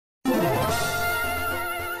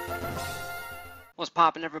What's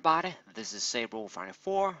poppin', everybody? This is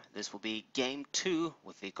Saber4. This will be game 2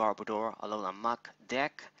 with the Garbodor Alolan Muk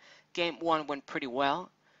deck. Game 1 went pretty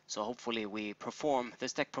well, so hopefully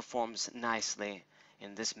this deck performs nicely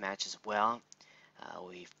in this match as well.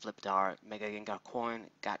 We flipped our Mega Gengar coin,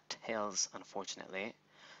 got tails unfortunately,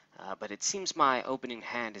 but it seems my opening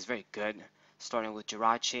hand is very good. Starting with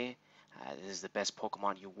Jirachi, this is the best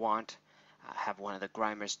Pokemon you want. I have one of the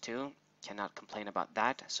Grimers too, cannot complain about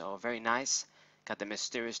that, so very nice. Got the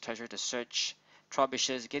mysterious treasure to search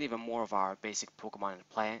Trubbishes, get even more of our basic Pokemon in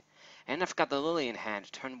play. And I've got the Lily in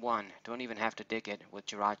hand, turn 1, don't even have to dig it with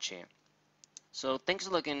Jirachi. So things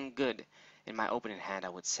are looking good in my opening hand, I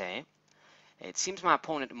would say. It seems my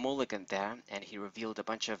opponent mulliganed there, and he revealed a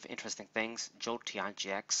bunch of interesting things. Jolteon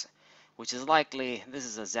GX, which is likely, this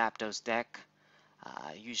is a Zapdos deck.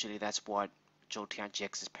 Usually that's what Jolteon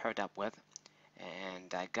GX is paired up with.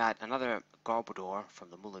 And I got another Garbodor from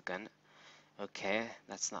the mulligan. Okay,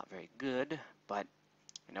 that's not very good, but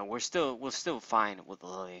you know we're still fine with the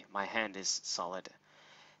Lily. My hand is solid,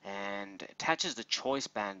 and attaches the choice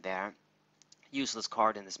band there. Useless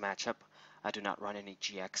card in this matchup. I do not run any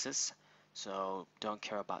GXs, so don't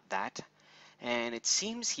care about that. And it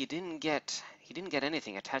seems he didn't get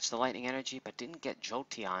anything. Attached the lightning energy, but didn't get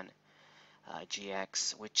Jolteon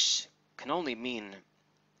GX, which can only mean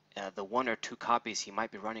the 1 or 2 copies he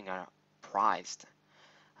might be running are prized.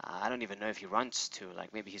 I don't even know if he runs 2,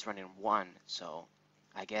 like maybe he's running 1, so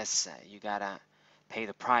I guess you gotta pay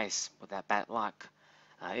the price with that bad luck.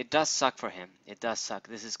 It does suck for him. It does suck.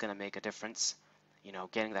 This is gonna make a difference. You know,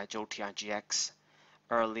 getting that Jolteon GX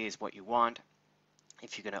early is what you want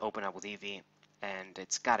if you're gonna open up with EV, and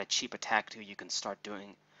it's got a cheap attack too. You can start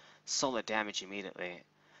doing solid damage immediately.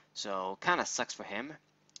 So kinda sucks for him,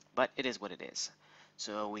 but it is what it is.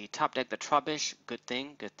 So we top deck the Trubbish. Good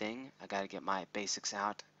thing, good thing. I gotta get my basics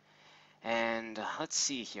out. And let's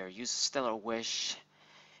see here, use Stellar Wish.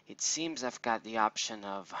 It seems I've got the option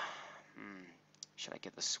of, should I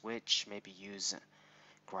get the switch? Maybe use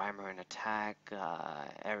Grimer and attack,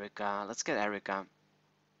 Erica. Let's get Erica.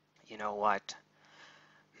 You know what?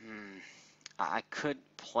 I could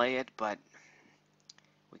play it, but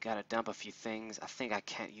we gotta dump a few things. I think I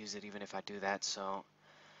can't use it even if I do that, so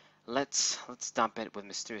let's dump it with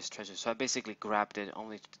Mysterious Treasure. So I basically grabbed it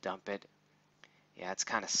only to dump it. Yeah, it's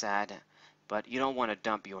kind of sad. But you don't want to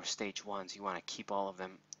dump your stage 1s, you want to keep all of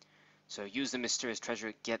them. So use the Mysterious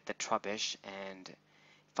Treasure, get the Trubbish, and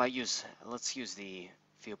if I use, let's use the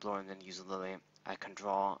Field Blower and then use Lily, I can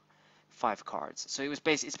draw 5 cards. So it's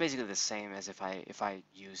basically the same as if I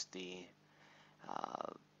used the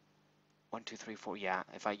 1, 2, 3, 4, yeah,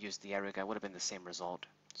 if I used the Eric, I would have been the same result.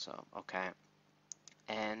 So, okay.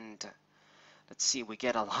 And let's see, we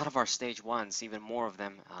get a lot of our stage 1s, even more of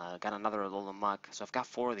them. Got another Alolan Muk, so I've got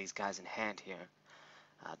 4 of these guys in hand here.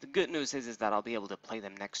 The good news is that I'll be able to play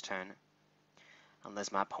them next turn,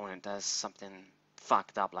 unless my opponent does something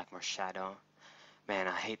fucked up like Marshadow. Man,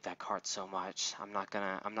 I hate that card so much. I'm not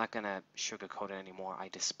gonna sugarcoat it anymore. I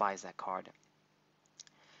despise that card.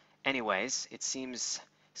 Anyways, it seems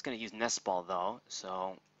he's gonna use Nest Ball though,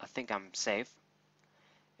 so I think I'm safe.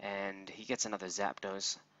 And he gets another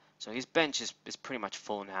Zapdos. So his bench is pretty much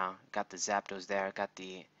full now. Got the Zapdos there, got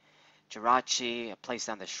the Jirachi, placed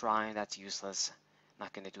on the Shrine, that's useless.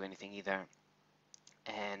 Not going to do anything either.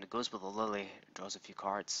 And goes with a Lily, draws a few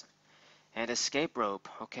cards. And Escape Rope,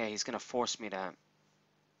 okay, he's going to force me to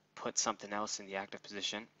put something else in the active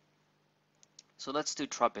position. So let's do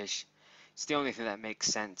Trubbish. It's the only thing that makes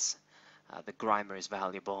sense. The Grimer is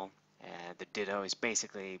valuable. The Ditto is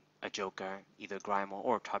basically a joker, either Grimer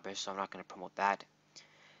or Trubbish, so I'm not going to promote that.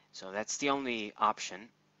 So that's the only option.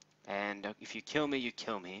 And if you kill me, you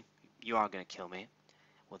kill me. You are going to kill me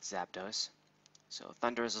with Zapdos. So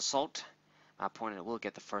Thunderous Assault. My opponent will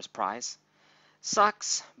get the first prize.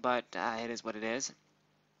 Sucks, but it is what it is.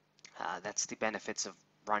 That's the benefits of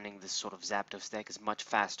running this sort of Zapdos deck. Is much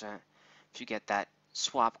faster. If you get that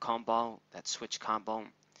swap combo, that switch combo,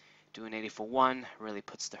 doing 80 for 1 really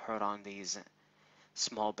puts the hurt on these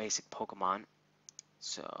small basic Pokemon.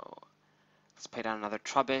 So let's play down another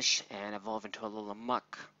Trubbish and evolve into a Alolan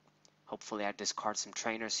Muk. Hopefully I discard some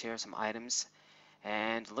trainers here, some items.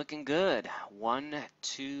 And looking good. 1,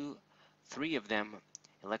 2, 3 of them.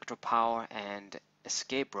 Electro Power and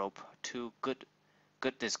Escape Rope. 2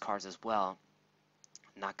 good discards as well.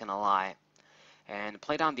 Not gonna lie. And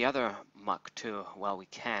play down the other Muk too while we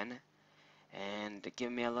can. And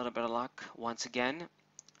give me a little bit of luck once again.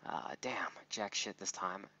 Damn, jack shit this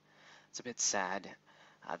time. It's a bit sad.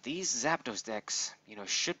 These Zapdos decks, you know,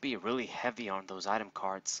 should be really heavy on those item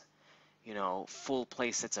cards. You know, full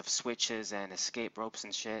playsets of switches and escape ropes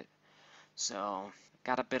and shit. So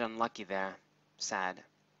got a bit unlucky there. Sad.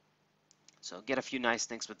 So get a few nice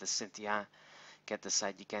things with the Cynthia. Get the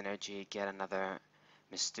Psychic Energy. Get another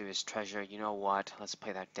Mysterious Treasure. You know what? Let's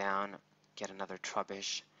play that down. Get another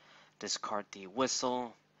Trubbish. Discard the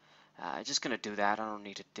Whistle. Just gonna do that. I don't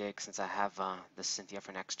need to dig since I have the Cynthia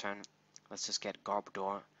for next turn. Let's just get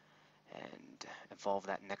Garbodor and evolve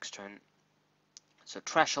that next turn. So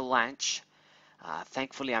Trashalanch.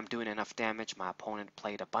 Thankfully, I'm doing enough damage. My opponent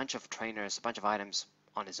played a bunch of trainers, a bunch of items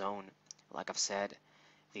on his own. Like I've said,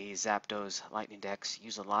 the Zapdos Lightning decks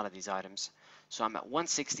use a lot of these items. So I'm at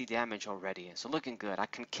 160 damage already. So looking good. I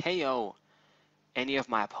can KO any of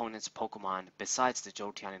my opponent's Pokemon besides the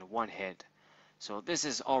Jolteon in one hit. So this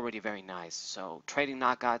is already very nice. So trading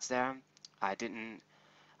knockouts there. I didn't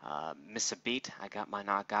miss a beat. I got my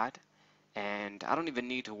knockout. And I don't even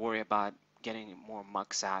need to worry about getting more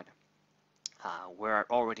mucks out. We're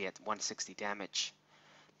already at 160 damage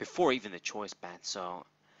before even the choice band. So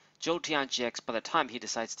Jolteon GX, by the time he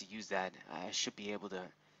decides to use that, I should be able to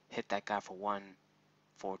hit that guy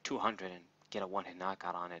for 200 and get a one-hit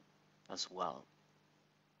knockout on it as well.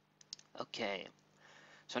 Okay,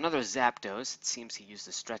 so another Zapdos. It seems he used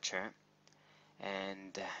the stretcher,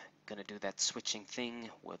 and gonna do that switching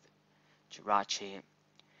thing with Jirachi.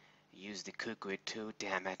 Use the Kukui too.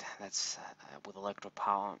 Damn it, that's with Electro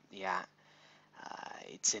Power. Yeah.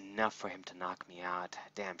 It's enough for him to knock me out.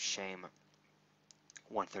 Damn shame.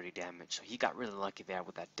 130 damage. So he got really lucky there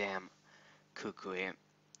with that damn Kukui.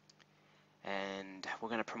 And we're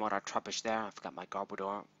going to promote our Trubbish there. I've got my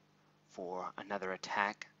Garbodor for another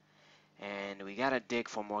attack. And we got to dig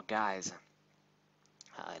for more guys.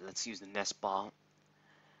 Let's use the Nest Ball.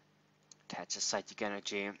 Attach a Psychic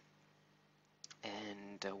Energy.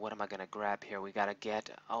 And what am I going to grab here? We got to get...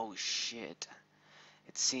 Oh, shit.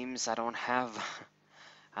 It seems I don't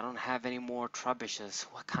have any more Trubbishes.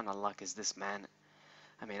 What kind of luck is this, man?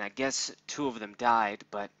 I mean, I guess 2 of them died,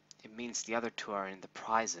 but it means the other 2 are in the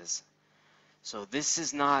prizes. So this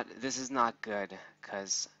is not good,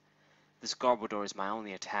 because this Garbodor is my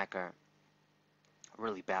only attacker.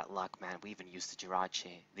 Really bad luck, man. We even used the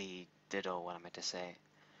Jirachi, the Ditto, what I meant to say.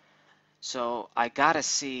 So I gotta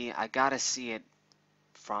see it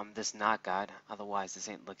from this knockout, otherwise this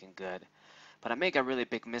ain't looking good. But I make a really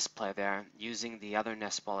big misplay there, using the other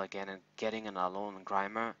Nest Ball again and getting an Alolan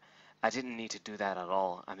Grimer. I didn't need to do that at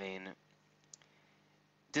all. I mean,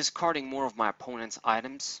 discarding more of my opponent's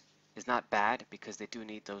items is not bad because they do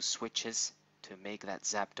need those switches to make that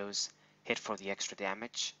Zapdos hit for the extra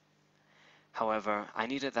damage. However, I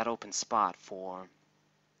needed that open spot for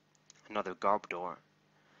another Garbodor.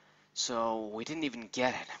 So we didn't even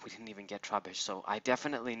get it. We didn't even get Trubbish. So I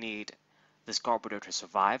definitely need this Garbodor to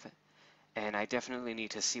survive. And I definitely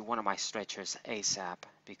need to see one of my stretchers ASAP,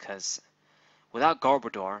 because without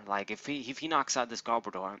Garbodor, like if he knocks out this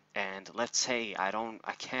Garbodor, and let's say I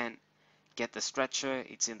can't get the stretcher,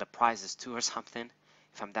 it's in the prizes too or something,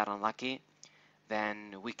 if I'm that unlucky,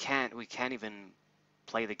 then we can't even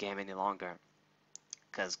play the game any longer,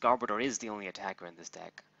 because Garbodor is the only attacker in this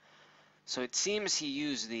deck. So it seems he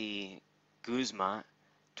used the Guzma,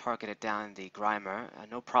 targeted down the Grimer,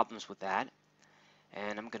 no problems with that.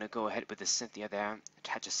 And I'm going to go ahead with the Cynthia there,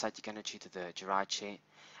 attach a Psychic Energy to the Jirachi.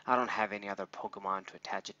 I don't have any other Pokemon to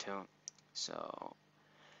attach it to, so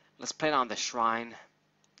let's play down the Shrine,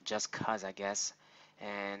 just cuz I guess,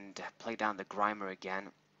 and play down the Grimer again.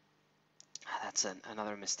 That's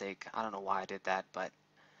another mistake. I don't know why I did that, but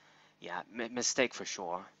yeah, mistake for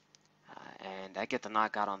sure. And I get the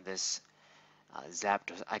knockout on this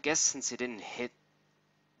Zapdos. I guess since he didn't hit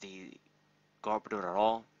the Garbodor at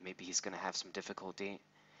all, maybe he's going to have some difficulty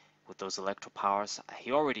with those Electro Powers.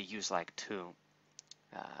 He already used like 2.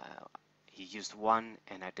 He used 1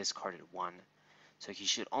 and I discarded 1. So he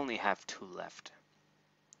should only have 2 left.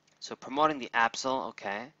 So promoting the Absol,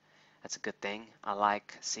 okay, that's a good thing. I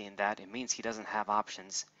like seeing that. It means he doesn't have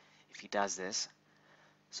options if he does this.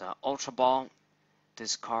 So Ultra Ball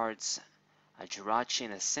discards a Jirachi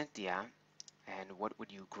and a Cynthia. And what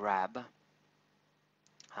would you grab?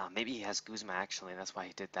 Maybe he has Guzma actually, that's why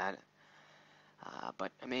he did that.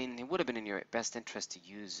 But I mean, it would have been in your best interest to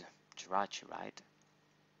use Jirachi, right?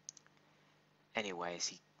 Anyways,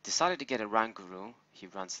 he decided to get a Ranguru. He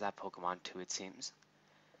runs that Pokemon too, it seems.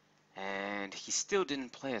 And he still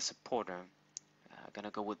didn't play a supporter. Gonna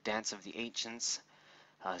go with Dance of the Ancients.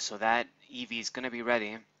 So that Eevee is gonna be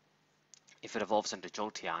ready if it evolves into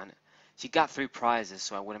Jolteon. He got 3 prizes,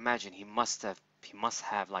 so I would imagine he must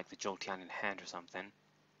have like the Jolteon in hand or something.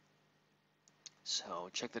 So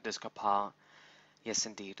check the discard pile. Yes,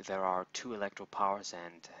 indeed, there are 2 Electro Powers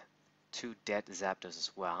and 2 dead Zapdos as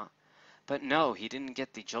well. But no, he didn't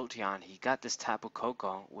get the Jolteon. He got this Tapu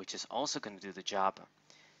Koko, which is also going to do the job.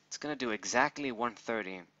 It's going to do exactly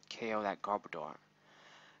 130, KO that Garbodor.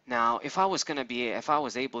 Now, if I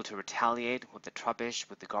was able to retaliate with the Trubbish,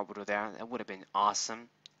 with the Garbodor there, that would have been awesome.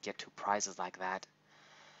 Get 2 prizes like that.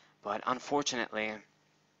 But unfortunately,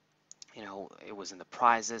 you know, it was in the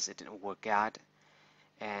prizes, it didn't work out.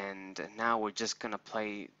 And now we're just going to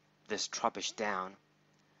play this Trubbish down.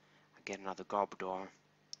 I get another Garbodor.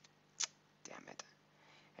 Damn it.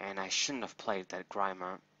 And I shouldn't have played that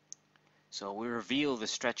Grimer. So we reveal the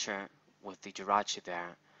Stretcher with the Jirachi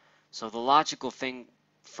there. So the logical thing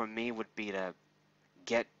for me would be to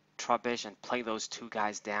get Trubbish and play those 2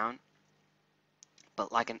 guys down.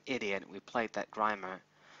 But like an idiot, we played that Grimer.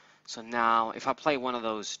 So now, if I play one of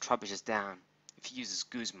those Trubbishes down, if he uses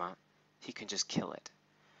Guzma, he can just kill it.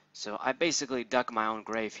 So I basically dug my own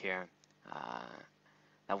grave here.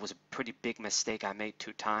 That was a pretty big mistake I made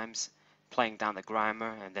 2 times, playing down the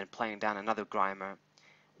Grimer and then playing down another Grimer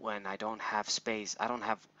when I don't have space. I don't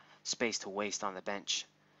have space to waste on the bench.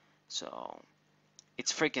 So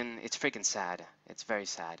it's freaking sad. It's very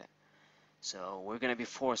sad. So we're gonna be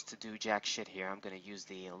forced to do jack shit here. I'm gonna use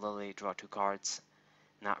the Lily, draw 2 cards,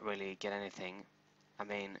 not really get anything. I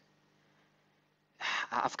mean,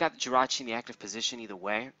 I've got Jirachi in the active position either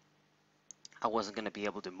way. I wasn't gonna be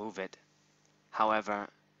able to move it. However,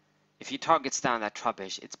 if he targets down that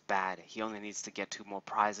Trubbish, it's bad. He only needs to get 2 more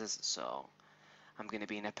prizes, so I'm gonna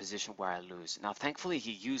be in a position where I lose. Now, thankfully,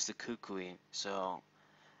 he used the Kukui, so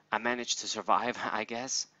I managed to survive, I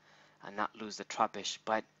guess, and not lose the Trubbish.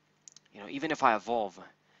 But you know, even if I evolve,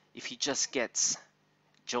 if he just gets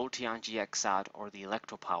Jolteon GX out or the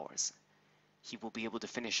Electro Powers, he will be able to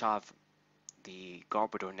finish off the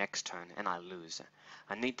Garbodor next turn, and I lose.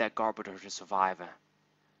 I need that Garbodor to survive.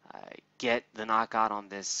 Get the knockout on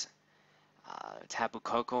this Tapu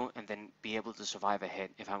Koko, and then be able to survive a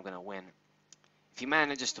hit if I'm going to win. If he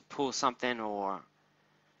manages to pull something or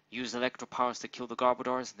use Electro Powers to kill the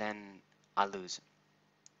Garbodors, then I lose.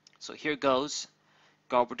 So here goes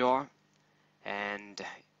Garbodor. And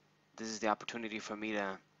this is the opportunity for me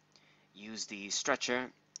to use the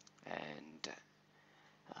Stretcher, and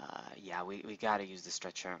yeah, we gotta use the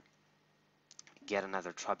Stretcher. Get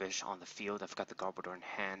another Trubbish on the field. I've got the Garbodor in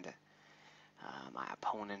hand. My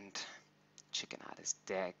opponent checking out his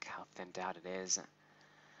deck, how thinned out it is.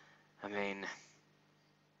 I mean,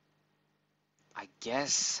 I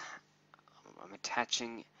guess I'm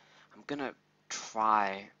attaching. I'm gonna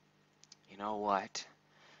try. You know what?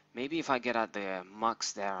 Maybe if I get out the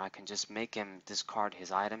Muks there, I can just make him discard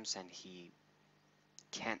his items and he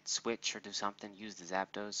can't switch or do something, use the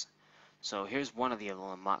Zapdos. So here's one of the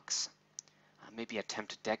Alolan Muks. Maybe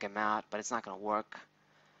attempt to deck him out, but it's not going to work.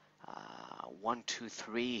 1, 2,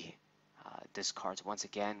 3 discards once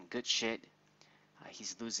again. Good shit.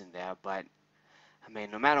 He's losing there, but I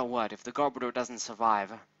mean, no matter what, if the Garbodor doesn't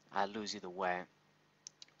survive, I lose either way.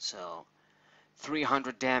 So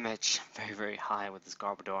 300 damage, very, very high with this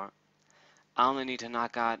Garbodor. I only need to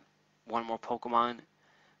knock out 1 more Pokemon,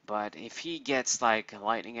 but if he gets like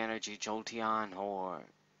Lightning Energy, Jolteon, or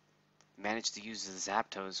manage to use the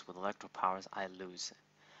Zapdos with Electro Powers, I lose.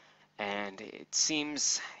 And it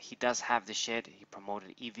seems he does have the shit. He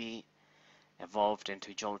promoted Eevee, evolved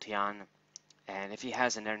into Jolteon, and if he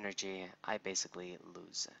has an energy, I basically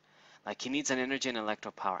lose. Like, he needs an energy and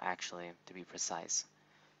Electro Power, actually, to be precise.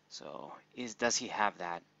 So, does he have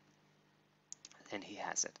that? And he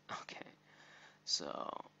has it. Okay. So,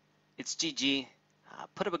 it's GG.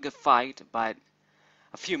 Put up a good fight, but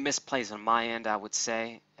a few misplays on my end, I would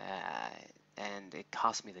say. And it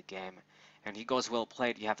cost me the game. And he goes, well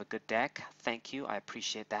played, you have a good deck. Thank you, I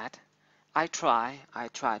appreciate that. I try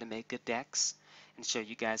to make good decks and show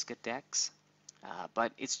you guys good decks.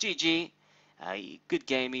 But it's GG. Good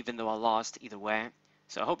game, even though I lost either way.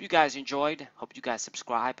 So I hope you guys enjoyed. Hope you guys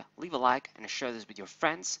subscribe, leave a like, and share this with your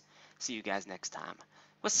friends. See you guys next time.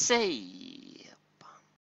 We'll see.